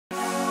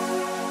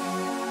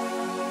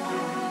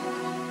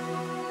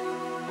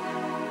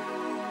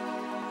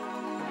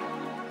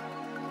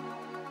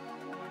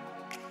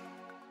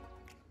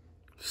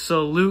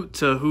Salute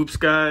to hoops,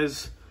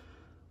 guys.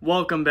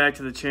 Welcome back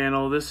to the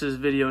channel. This is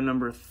video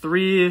number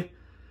 3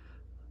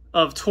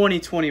 of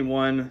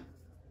 2021.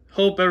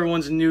 Hope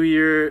everyone's new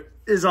year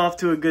is off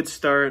to a good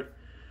start.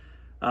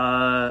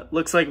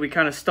 Looks like we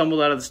kind of stumbled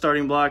out of the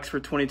starting blocks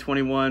for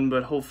 2021,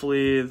 but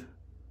hopefully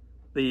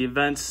the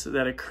events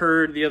that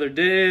occurred the other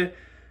day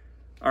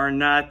are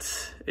not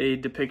a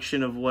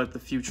depiction of what the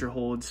future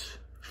holds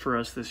for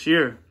us this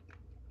year,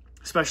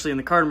 especially in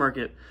the card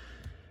market.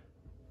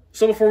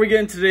 So before we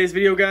get into today's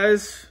video,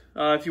 guys,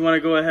 if you want to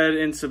go ahead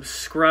and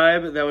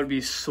subscribe, that would be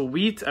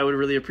sweet. I would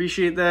really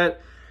appreciate that.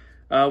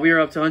 We are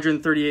up to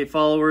 138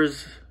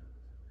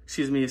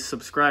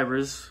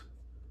 subscribers,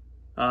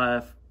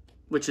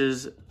 which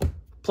is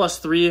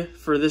 +3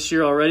 for this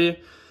year already.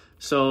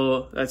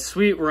 So that's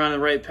sweet. We're on the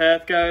right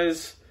path,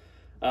 guys.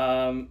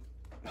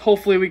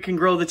 Hopefully we can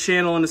grow the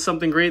channel into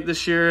something great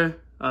this year.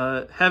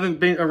 Haven't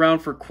been around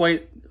for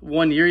quite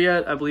 1 year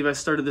yet. I believe I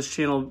started this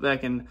channel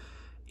back in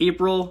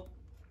April.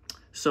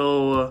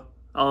 So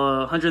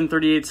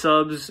 138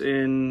 subs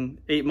in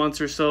 8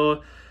 months or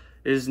so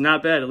is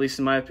not bad, at least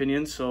in my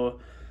opinion. So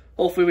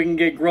hopefully we can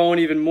get growing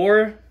even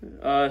more.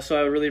 So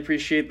I really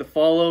appreciate the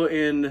follow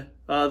and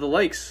the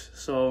likes.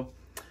 So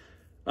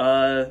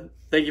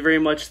thank you very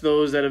much to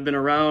those that have been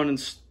around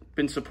and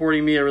been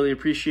supporting me. I really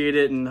appreciate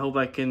it and hope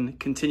I can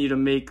continue to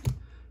make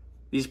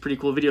these pretty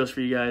cool videos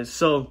for you guys.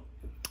 So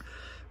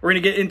we're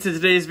going to get into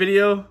today's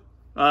video.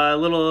 A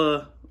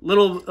little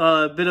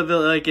bit of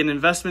like an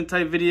investment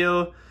type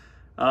video.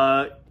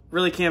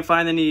 Really can't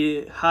find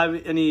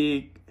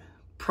any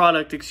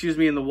product,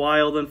 in the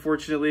wild,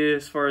 unfortunately,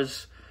 as far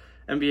as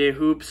NBA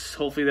hoops.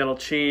 Hopefully that'll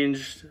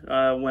change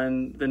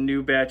when the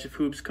new batch of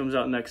hoops comes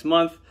out next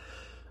month.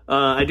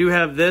 I do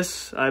have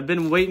this. I've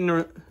been waiting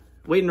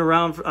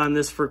around on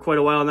this for quite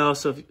a while now,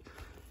 so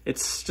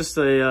it's just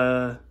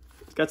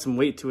it's got some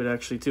weight to it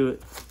actually too.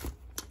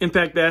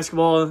 Impact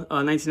Basketball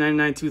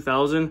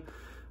 1999-2000.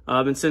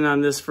 I've been sitting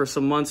on this for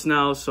some months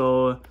now,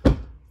 so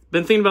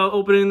been thinking about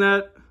opening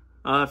that.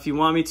 If you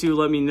want me to,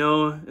 let me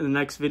know in the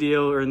next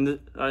video or in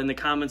the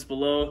comments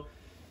below.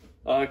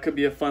 It could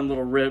be a fun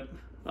little rip.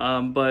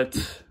 But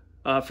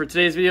for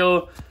today's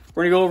video,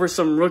 we're gonna go over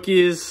some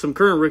rookies, some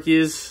current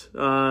rookies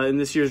in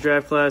this year's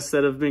draft class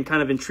that have been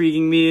kind of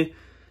intriguing me,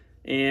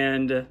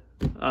 and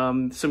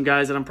some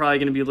guys that I'm probably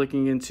gonna be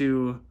looking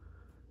into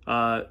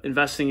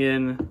investing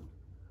in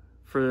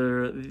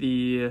for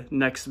the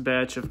next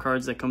batch of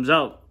cards that comes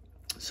out.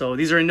 So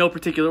these are in no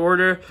particular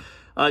order.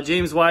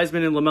 James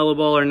Wiseman and LaMello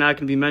Ball are not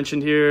going to be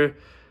mentioned here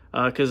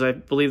because I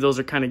believe those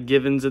are kind of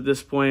givens at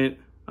this point.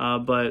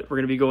 But we're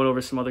going to be going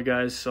over some other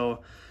guys. So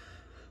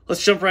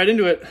let's jump right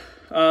into it.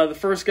 The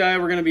first guy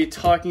we're going to be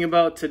talking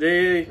about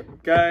today,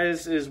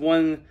 guys, is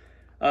one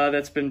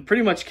that's been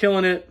pretty much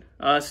killing it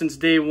since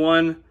day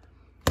one.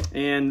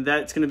 And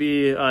that's going to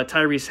be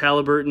Tyrese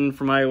Halliburton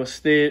from Iowa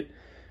State.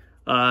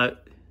 Now,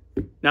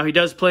 he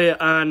does play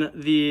on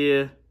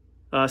the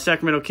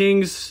Sacramento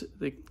Kings.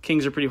 The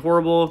Kings are pretty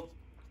horrible,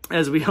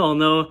 as we all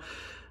know.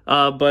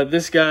 But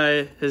this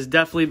guy has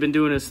definitely been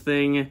doing his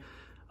thing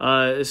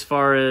as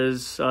far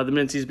as the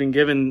minutes he's been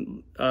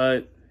given.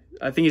 I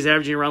think he's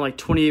averaging around like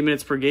 28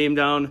 minutes per game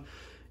down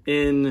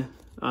in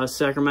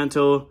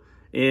Sacramento.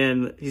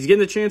 And he's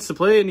getting the chance to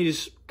play, and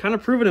he's kind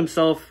of proven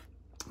himself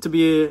to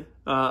be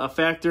a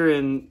factor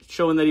and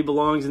showing that he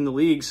belongs in the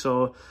league.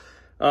 So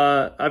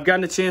I've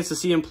gotten a chance to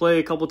see him play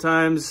a couple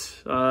times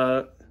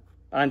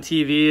on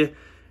TV,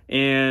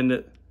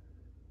 and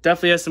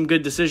definitely has some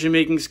good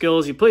decision-making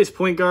skills. He plays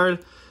point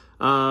guard,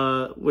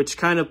 which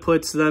kind of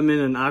puts them in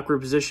an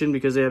awkward position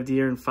because they have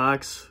De'Aaron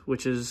Fox,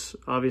 which is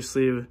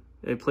obviously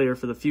a player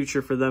for the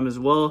future for them as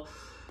well.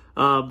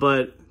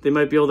 But they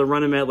might be able to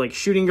run him at like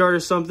shooting guard or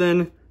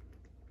something.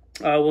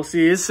 We'll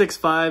see. He's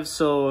 6'5",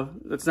 so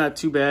that's not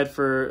too bad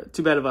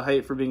of a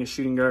height for being a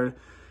shooting guard,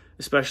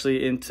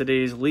 especially in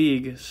today's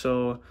league.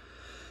 So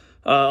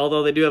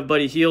although they do have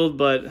Buddy Hield,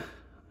 but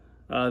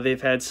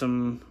they've had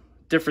some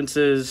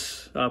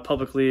differences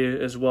publicly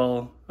as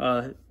well,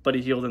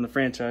 Buddy Hield in the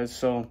franchise.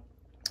 So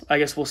I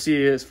guess we'll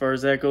see as far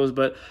as that goes.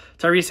 But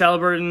Tyrese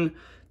Halliburton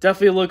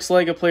definitely looks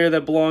like a player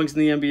that belongs in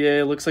the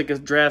NBA. Looks like a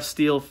draft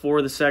steal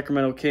for the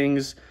Sacramento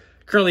Kings.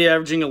 Currently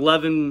averaging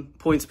 11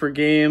 points per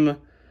game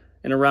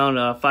and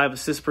around 5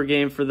 assists per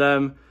game for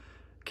them.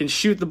 Can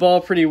shoot the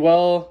ball pretty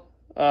well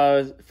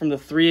from the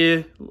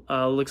three.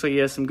 Looks like he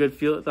has some good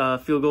field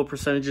goal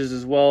percentages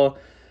as well.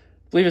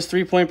 I believe his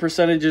three-point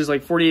percentage is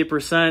like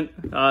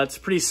 48%. It's a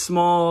pretty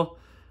small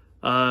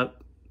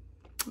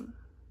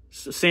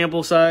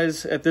sample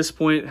size at this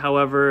point.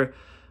 However,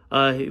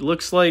 he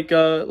looks like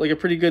a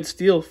pretty good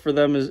steal for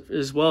them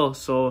as well.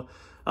 So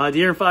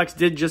De'Aaron Fox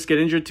did just get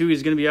injured too.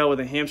 He's going to be out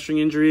with a hamstring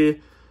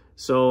injury.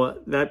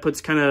 So that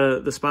puts kind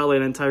of the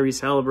spotlight on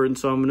Tyrese Halliburton.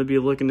 So I'm going to be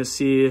looking to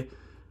see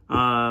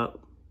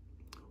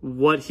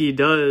what he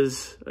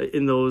does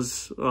in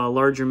those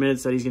larger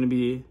minutes that he's going to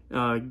be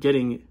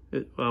getting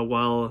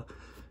while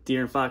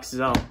De'Aaron Fox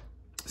is out.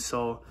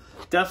 So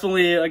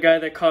definitely a guy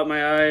that caught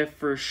my eye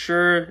for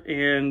sure,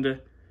 and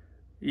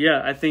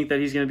yeah, I think that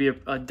he's going to be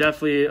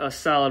definitely a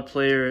solid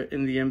player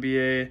in the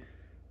NBA.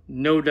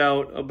 No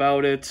doubt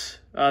about it.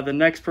 The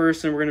next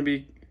person we're going to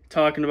be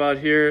talking about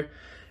here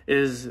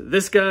is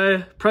this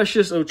guy,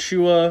 Precious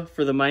Achiuwa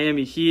for the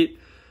Miami Heat.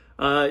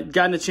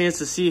 Gotten a chance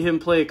to see him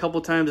play a couple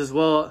times as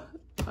well.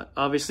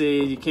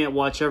 Obviously, you can't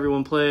watch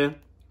everyone play.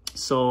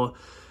 So,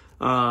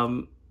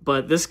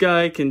 but this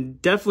guy can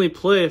definitely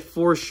play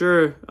for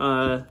sure.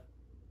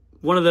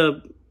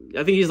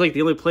 I think he's like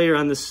the only player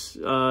on this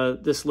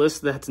this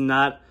list that's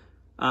not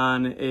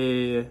on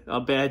a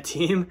bad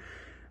team.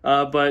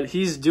 But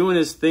he's doing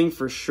his thing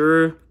for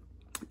sure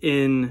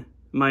in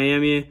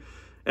Miami,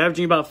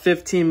 averaging about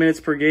 15 minutes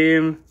per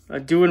game,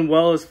 doing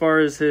well as far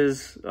as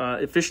his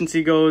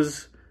efficiency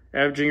goes,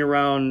 averaging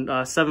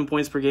around 7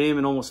 points per game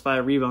and almost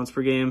 5 rebounds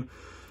per game,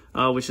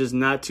 which is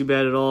not too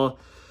bad at all.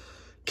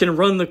 Can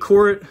run the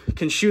court,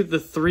 can shoot the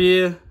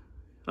three.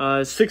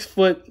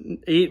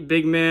 6'8"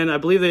 big man. I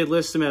believe they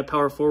list him at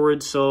power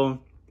forward, so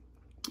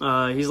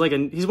he's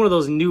one of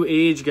those new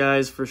age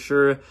guys for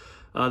sure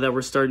that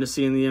we're starting to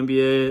see in the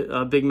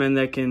NBA. Big men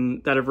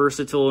that are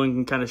versatile and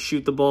can kind of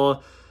shoot the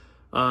ball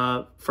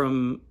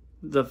from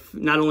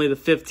not only the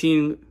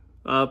 15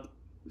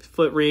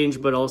 foot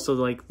range, but also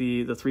like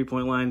the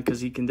 3-point line,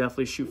 because he can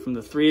definitely shoot from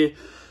the three.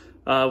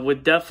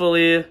 Would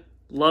definitely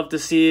love to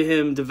see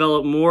him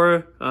develop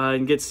more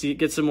and get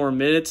some more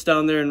minutes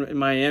down there in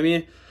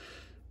Miami.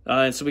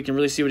 And so we can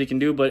really see what he can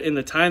do. But in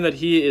the time that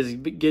he is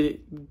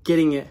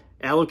getting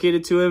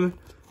allocated to him,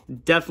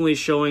 definitely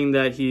showing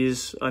that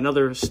he's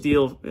another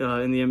steal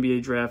in the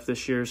NBA draft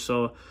this year.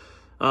 So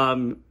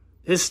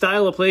his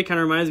style of play kind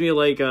of reminds me of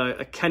like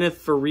a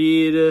Kenneth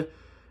Faried,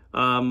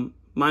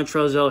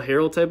 Montrezl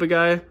Harrell type of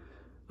guy.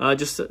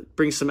 Just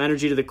brings some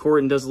energy to the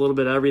court and does a little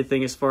bit of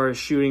everything as far as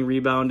shooting,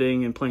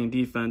 rebounding, and playing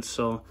defense.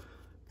 So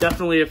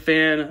definitely a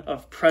fan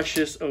of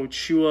Precious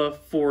Achiuwa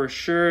for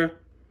sure.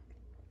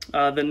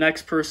 The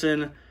next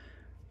person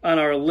on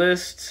our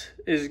list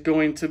is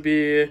going to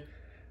be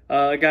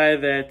a guy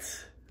that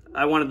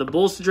I wanted the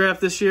Bulls to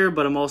draft this year,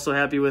 but I'm also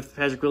happy with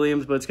Patrick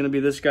Williams, but it's going to be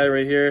this guy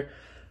right here.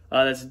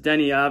 That's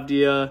Deni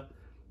Avdija,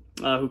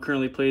 who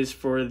currently plays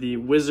for the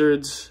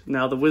Wizards.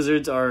 Now, the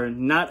Wizards are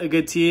not a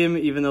good team,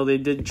 even though they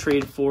did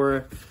trade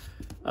for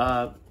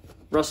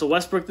Russell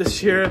Westbrook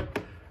this year.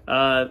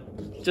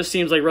 Just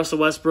seems like Russell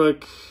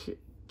Westbrook,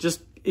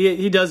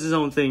 he does his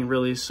own thing,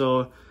 really,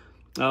 so...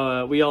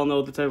 we all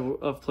know the type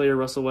of player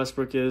Russell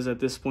Westbrook is at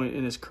this point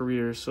in his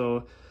career.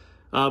 So,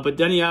 but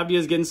Deni Avdija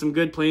is getting some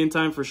good playing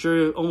time for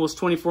sure. Almost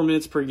 24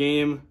 minutes per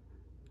game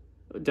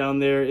down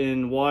there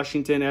in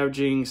Washington,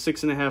 averaging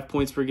 6.5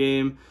 points per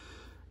game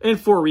and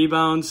 4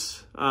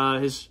 rebounds.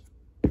 He's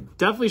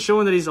definitely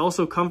showing that he's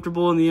also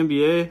comfortable in the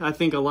NBA. I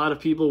think a lot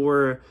of people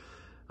were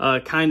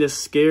kind of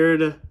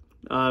scared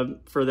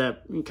for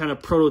that kind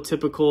of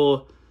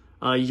prototypical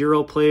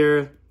Euro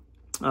player.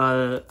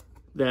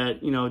 That,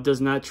 does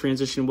not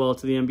transition well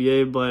to the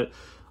NBA. But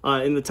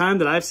in the time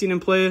that I've seen him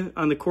play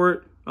on the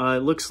court,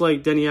 it looks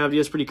like Deni Avdija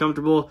is pretty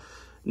comfortable.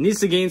 Needs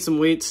to gain some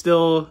weight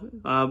still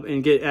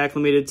and get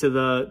acclimated to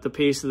the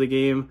pace of the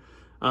game.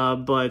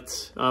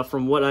 But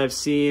from what I've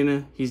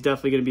seen, he's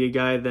definitely going to be a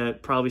guy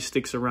that probably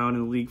sticks around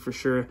in the league for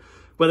sure.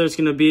 Whether it's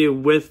going to be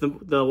with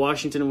the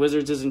Washington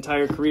Wizards his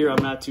entire career,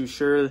 I'm not too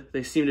sure.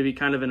 They seem to be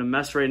kind of in a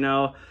mess right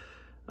now.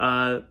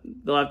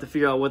 They'll have to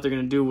figure out what they're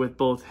going to do with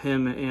both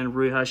him and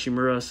Rui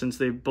Hachimura, since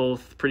they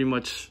both pretty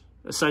much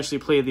essentially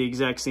play the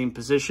exact same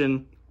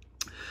position.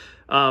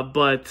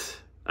 But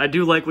I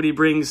do like what he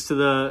brings to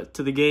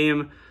the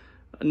game.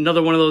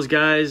 Another one of those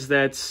guys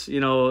that's,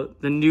 the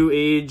new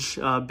age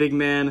big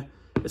man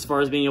as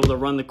far as being able to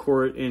run the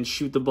court and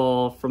shoot the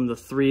ball from the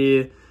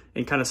three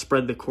and kind of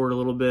spread the court a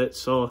little bit.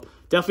 So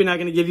definitely not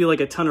going to give you like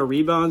a ton of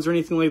rebounds or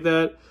anything like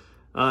that.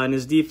 And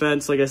his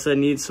defense, like I said,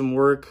 needs some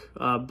work,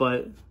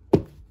 but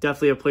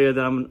definitely a player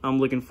that I'm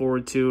looking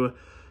forward to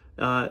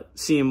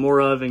seeing more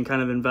of and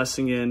kind of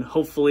investing in,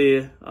 hopefully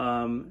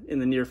in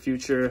the near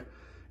future.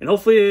 And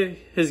hopefully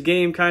his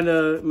game kind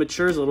of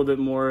matures a little bit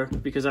more,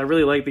 because I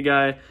really like the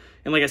guy.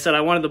 And like I said,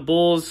 I wanted the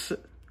Bulls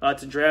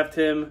to draft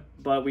him,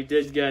 but we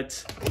did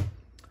get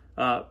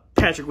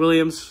Patrick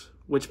Williams,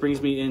 which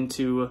brings me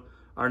into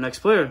our next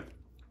player.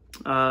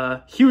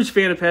 Huge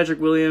fan of Patrick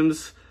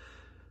Williams.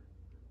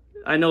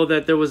 I know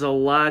that there was a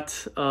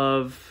lot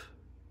of,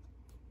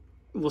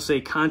 we'll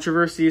say,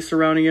 controversy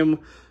surrounding him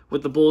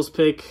with the Bulls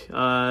pick,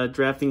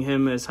 drafting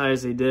him as high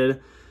as they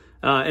did.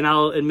 And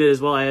I'll admit as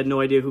well, I had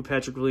no idea who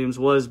Patrick Williams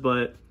was,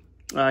 but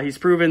he's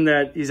proven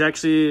that he's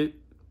actually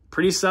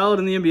pretty solid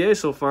in the NBA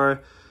so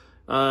far.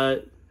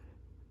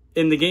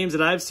 In the games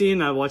that I've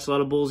seen, I've watched a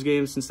lot of Bulls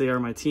games since they are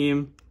my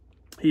team.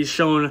 He's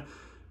shown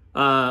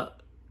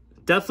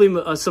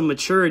definitely some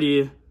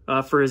maturity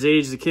for his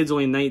age. The kid's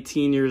only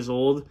 19 years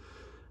old,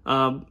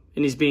 and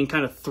he's being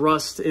kind of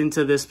thrust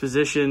into this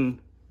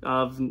position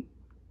of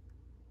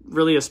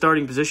really a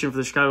starting position for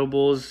the Chicago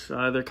Bulls.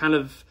 They're kind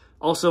of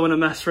also in a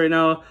mess right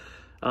now.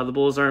 The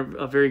Bulls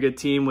aren't a very good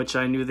team, which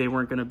I knew they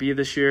weren't going to be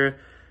this year.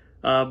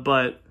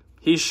 But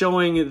he's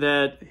showing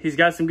that he's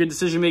got some good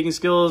decision-making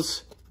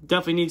skills,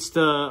 definitely needs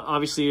to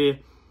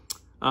obviously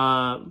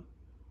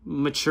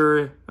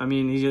mature. I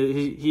mean,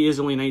 he is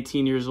only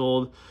 19 years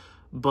old,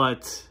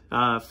 but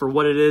for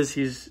what it is,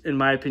 he's, in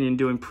my opinion,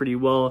 doing pretty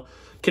well.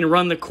 Can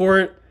run the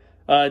court.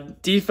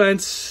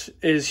 Defense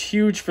is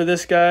huge for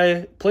this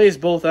guy. Plays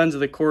both ends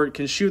of the court.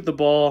 Can shoot the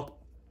ball.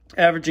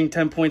 Averaging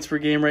 10 points per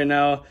game right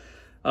now,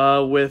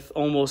 with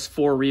almost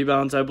 4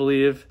 rebounds, I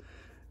believe.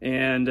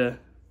 And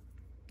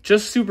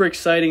just super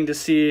exciting to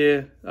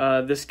see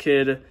this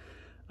kid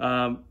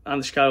on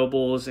the Chicago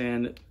Bulls.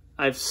 And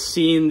I've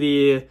seen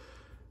the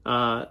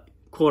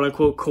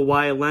quote-unquote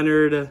Kawhi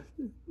Leonard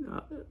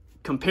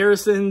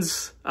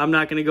comparisons. I'm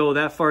not going to go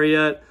that far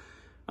yet.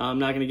 I'm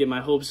not going to get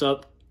my hopes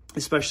up,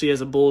 especially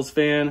as a Bulls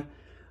fan.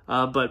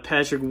 But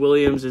Patrick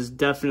Williams is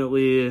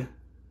definitely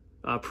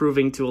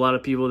proving to a lot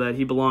of people that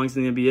he belongs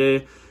in the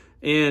NBA.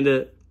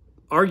 And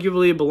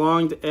arguably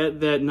belonged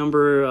at that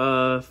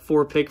number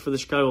 4 pick for the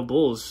Chicago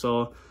Bulls.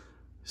 So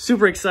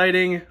super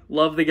exciting.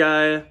 Love the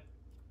guy.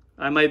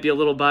 I might be a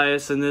little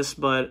biased in this,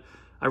 but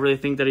I really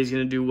think that he's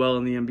going to do well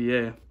in the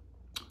NBA.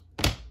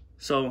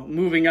 So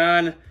moving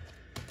on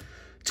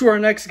to our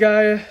next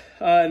guy,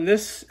 and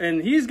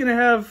he's going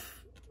to have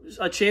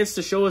a chance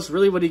to show us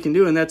really what he can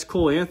do, and that's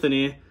Cole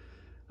Anthony.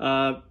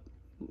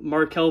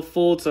 Markelle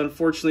Fultz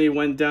unfortunately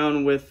went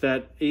down with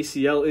that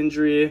ACL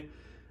injury.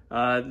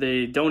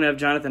 They don't have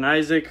Jonathan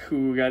Isaac,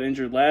 who got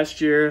injured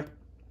last year.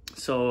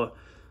 So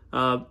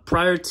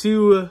prior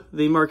to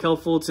the Markelle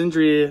Fultz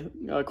injury,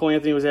 Cole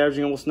Anthony was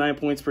averaging almost 9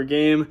 points per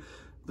game.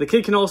 The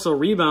kid can also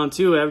rebound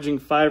too, averaging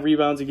 5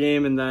 rebounds a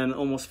game and then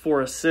almost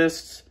 4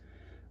 assists.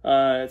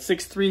 At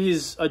 6'3",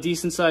 he's a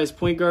decent-sized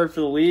point guard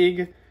for the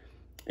league.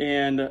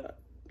 And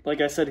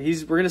like I said,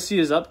 we're going to see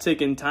his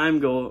uptick in time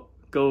go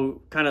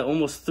kind of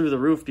almost through the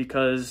roof,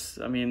 because,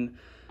 I mean,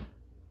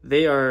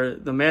 the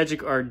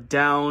Magic are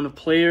down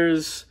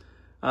players.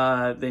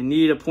 They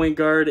need a point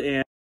guard.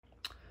 And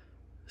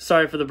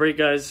sorry for the break,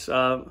 guys.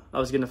 I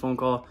was getting a phone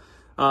call.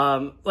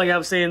 Like I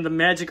was saying, the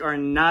Magic are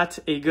not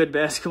a good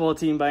basketball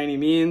team by any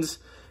means.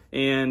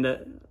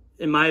 And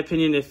in my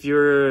opinion, if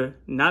you're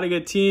not a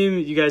good team,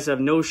 you guys have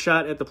no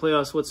shot at the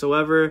playoffs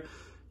whatsoever.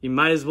 You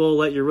might as well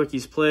let your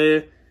rookies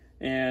play.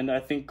 And I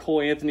think Cole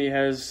Anthony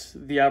has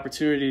the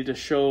opportunity to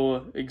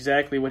show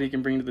exactly what he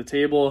can bring to the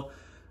table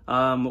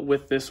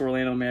with this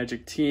Orlando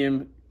Magic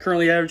team.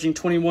 Currently averaging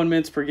 21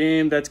 minutes per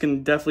game. That's going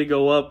to definitely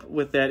go up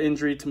with that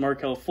injury to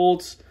Markelle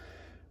Fultz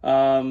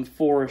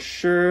for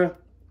sure.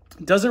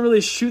 Doesn't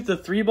really shoot the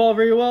 3 ball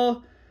very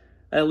well,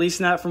 at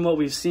least not from what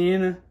we've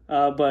seen.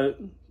 But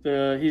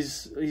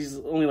he's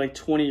only like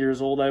 20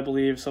 years old, I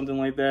believe, something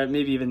like that,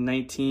 maybe even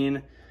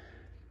 19.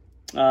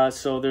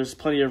 So there's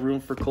plenty of room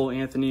for Cole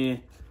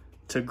Anthony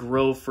to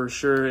grow for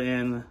sure.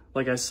 And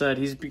like I said,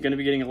 he's going to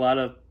be getting a lot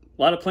of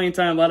playing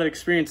time, a lot of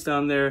experience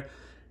down there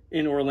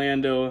in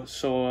Orlando.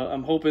 So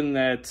I'm hoping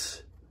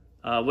that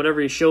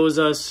whatever he shows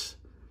us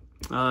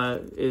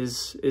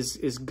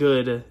is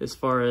good as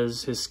far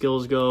as his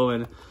skills go.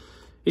 And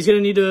he's going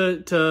to need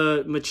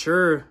to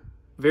mature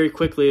very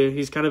quickly.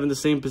 He's kind of in the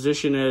same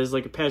position as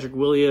like a Patrick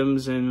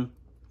Williams and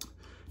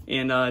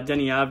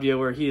Denny Avdia,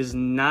 where he is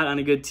not on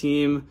a good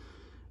team,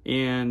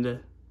 and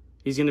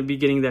he's going to be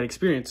getting that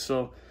experience.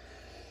 So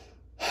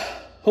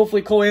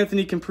hopefully Cole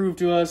Anthony can prove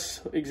to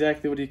us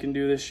exactly what he can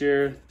do this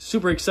year.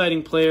 Super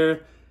exciting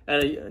player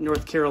at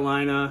North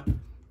Carolina,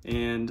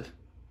 and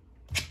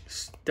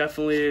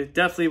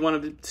definitely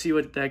want to see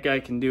what that guy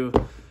can do.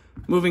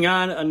 Moving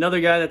on, another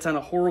guy that's on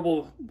a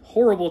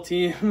horrible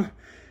team.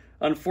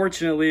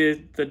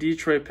 Unfortunately, the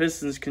Detroit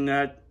Pistons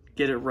cannot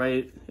get it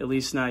right, at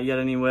least not yet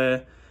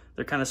anyway.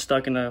 They're kind of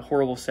stuck in a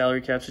horrible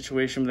salary cap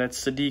situation.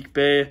 That's Saddiq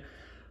Bey,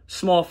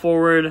 small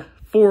forward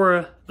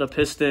for the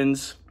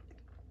Pistons.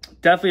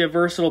 Definitely a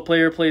versatile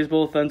player, plays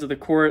both ends of the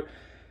court.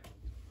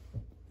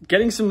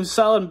 Getting some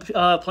solid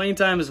playing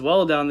time as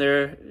well down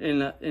there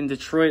in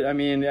Detroit. I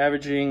mean,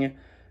 averaging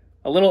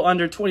a little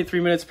under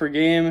 23 minutes per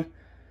game,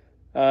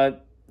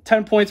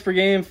 10 points per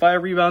game,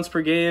 5 rebounds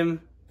per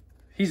game.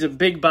 He's a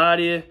big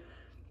body,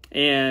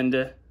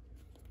 and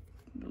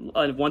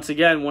once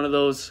again, one of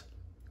those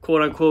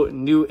quote-unquote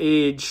new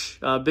age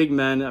big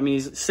men. I mean,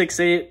 he's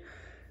 6'8",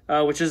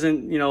 which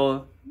isn't,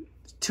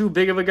 too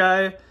big of a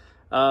guy,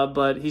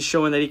 but he's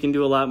showing that he can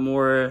do a lot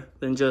more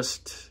than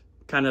just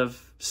kind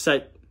of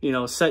set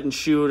and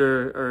shoot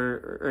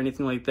or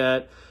anything like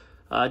that.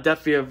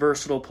 Definitely a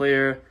versatile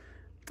player,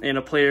 and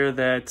a player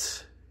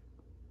that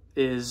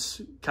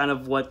is kind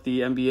of what the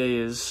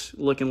NBA is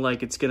looking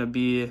like it's going to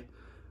be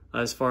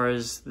as far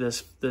as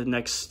the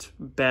next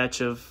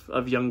batch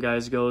of young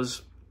guys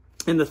goes.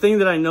 And the thing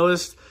that I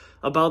noticed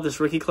about this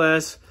rookie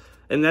class,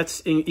 and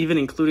that's even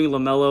including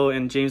LaMello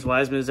and James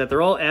Wiseman, is that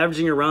they're all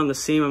averaging around the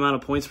same amount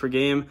of points per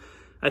game.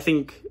 I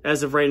think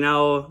as of right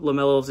now,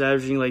 LaMello's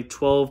averaging like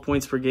 12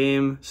 points per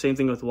game. Same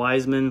thing with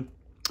Wiseman.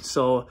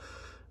 So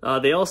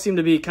they all seem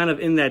to be kind of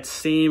in that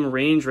same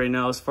range right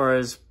now as far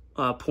as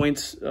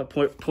points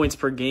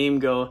per game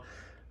go,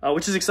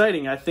 which is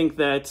exciting. I think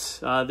that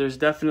there's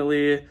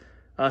definitely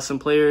some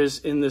players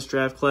in this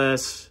draft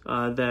class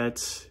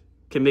that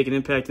can make an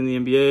impact in the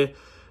NBA.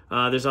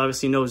 There's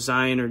obviously no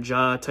Zion or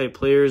Ja type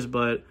players,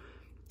 but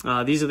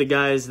these are the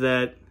guys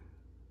that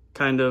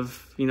kind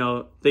of, you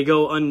know, they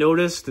go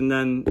unnoticed, and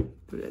then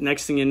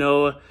next thing you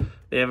know,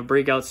 they have a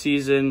breakout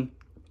season.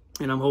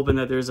 And I'm hoping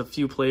that there's a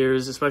few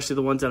players, especially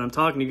the ones that I'm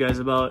talking to you guys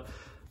about,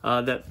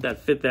 that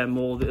fit that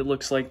mold. It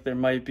looks like there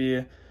might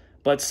be.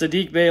 But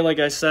Saddiq Bey, like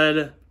I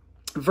said,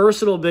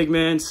 versatile big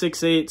man,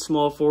 6'8",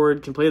 small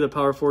forward, can play the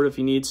power forward if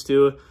he needs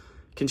to,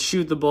 can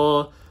shoot the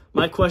ball.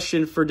 My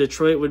question for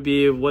Detroit would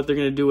be what they're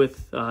going to do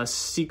with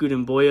Sekou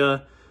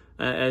Doumbouya,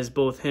 as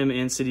both him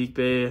and Saddiq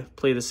Bey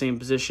play the same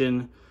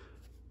position.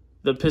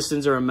 The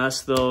Pistons are a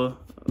mess, though,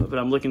 but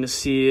I'm looking to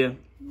see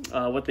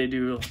what they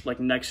do like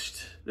in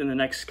the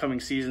next coming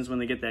seasons when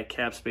they get that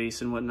cap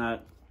space and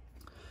whatnot.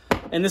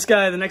 And this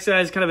guy, the next guy,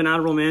 is kind of an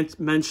honorable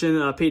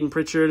mention, Peyton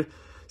Pritchard.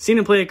 Seen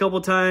him play a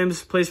couple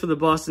times, plays for the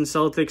Boston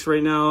Celtics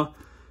right now.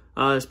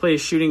 He's played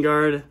shooting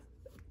guard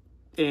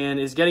and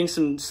is getting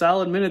some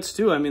solid minutes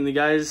too. I mean, the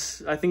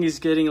guy's, I think he's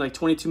getting like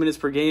 22 minutes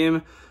per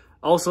game,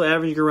 also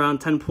averaging around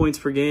 10 points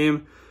per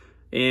game.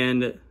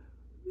 And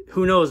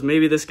who knows,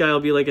 maybe this guy will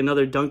be like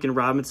another Duncan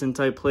Robinson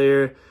type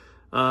player,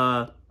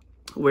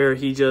 where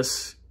he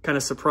just kind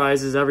of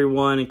surprises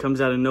everyone and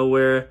comes out of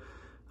nowhere.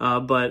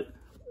 But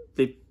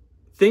the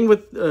thing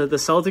with the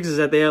Celtics is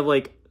that they have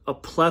like a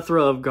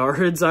plethora of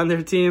guards on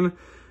their team.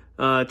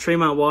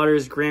 Tremont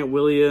Waters, Grant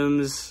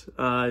Williams,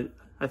 I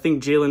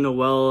think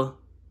Jalen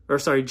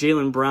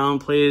Brown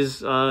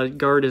plays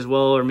guard as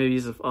well, or maybe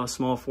he's a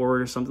small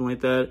forward or something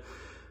like that.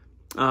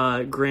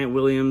 Grant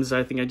Williams,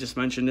 I think I just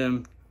mentioned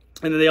him.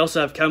 And then they also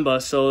have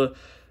Kemba. So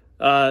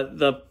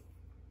the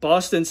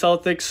Boston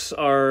Celtics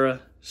are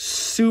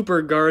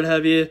super guard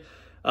heavy,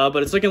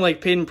 but it's looking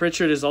like Peyton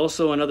Pritchard is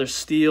also another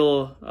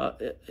steal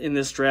in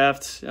this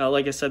draft.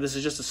 Like I said, this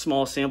is just a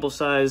small sample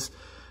size,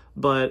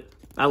 but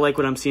I like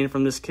what I'm seeing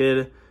from this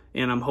kid,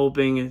 and I'm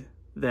hoping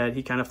that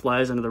he kind of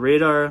flies under the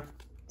radar.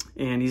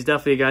 And he's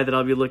definitely a guy that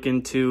I'll be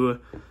looking to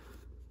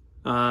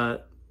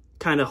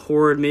kind of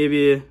hoard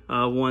maybe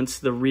once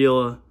the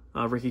real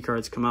rookie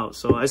cards come out.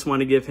 So I just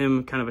want to give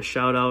him kind of a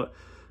shout out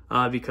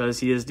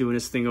because he is doing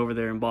his thing over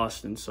there in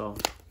Boston. So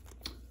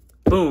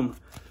boom.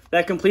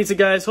 That completes it,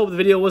 guys. Hope the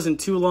video wasn't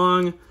too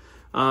long.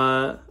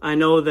 I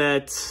know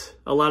that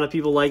a lot of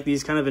people like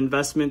these kind of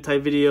investment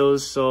type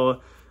videos,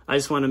 so I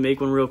just want to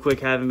make one real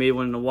quick. Haven't made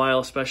one in a while,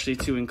 especially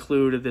to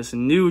include this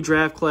new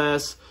draft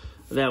class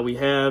that we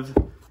have.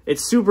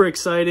 It's super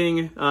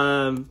exciting.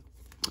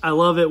 I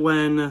love it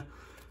when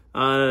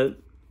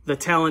the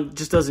talent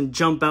just doesn't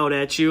jump out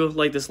at you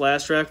like this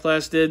last draft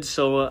class did.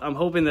 So I'm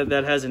hoping that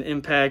that has an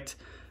impact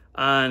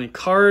on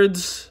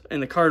cards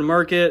and the card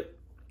market,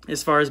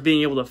 as far as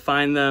being able to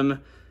find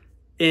them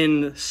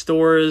in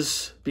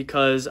stores,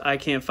 because I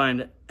can't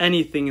find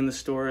anything in the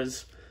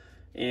stores.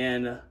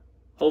 And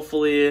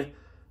hopefully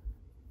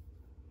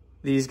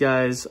these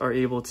guys are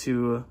able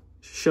to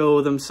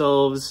show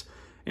themselves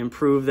and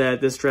prove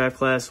that this draft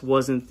class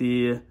wasn't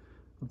the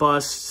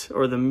bust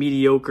or the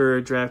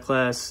mediocre draft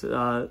class,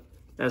 as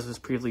was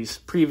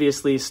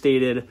previously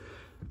stated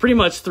pretty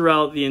much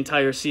throughout the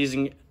entire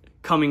season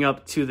coming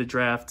up to the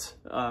draft.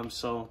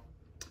 So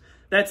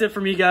that's it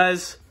for me,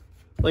 guys.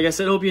 Like I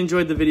said, hope you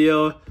enjoyed the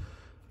video,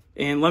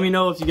 and let me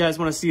know if you guys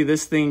want to see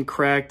this thing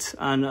cracked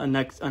on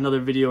another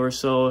video or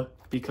so,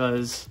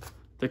 because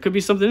there could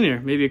be something in here,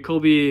 maybe a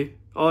Kobe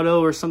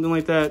auto or something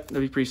like that.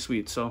 That'd be pretty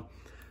sweet. So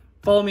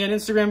follow me on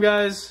Instagram,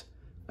 guys.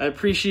 I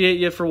appreciate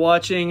you for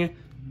watching.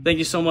 Thank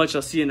you so much.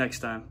 I'll see you next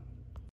time.